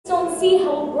see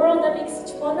how a world that makes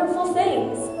such wonderful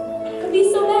things could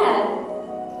be so bad.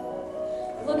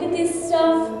 Look at this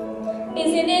stuff.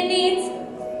 Isn't it neat?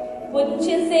 Wouldn't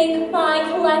you think my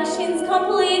collection's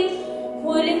complete?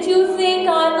 Wouldn't you think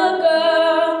I'm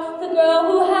the girl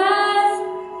who has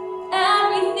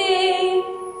everything?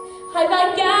 I've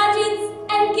got gadgets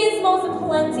and gizmos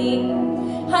aplenty.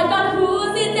 I've got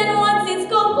who's it and what's it's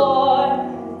galore.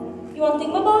 You want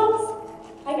thingamabobs?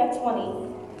 I got 20.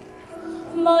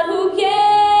 But who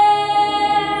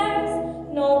cares?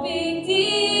 No big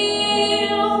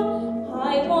deal.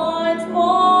 I want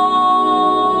more.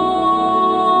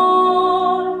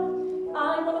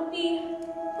 I want to be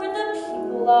where the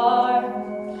people are.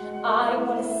 I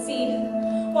want to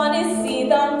see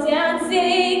them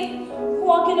dancing,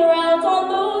 walking around on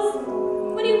those,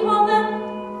 what do you call them?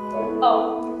 Oh,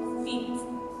 feet.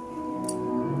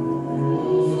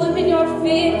 Flipping your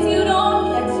feet, you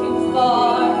don't get too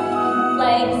far.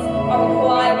 Legs are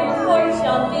required.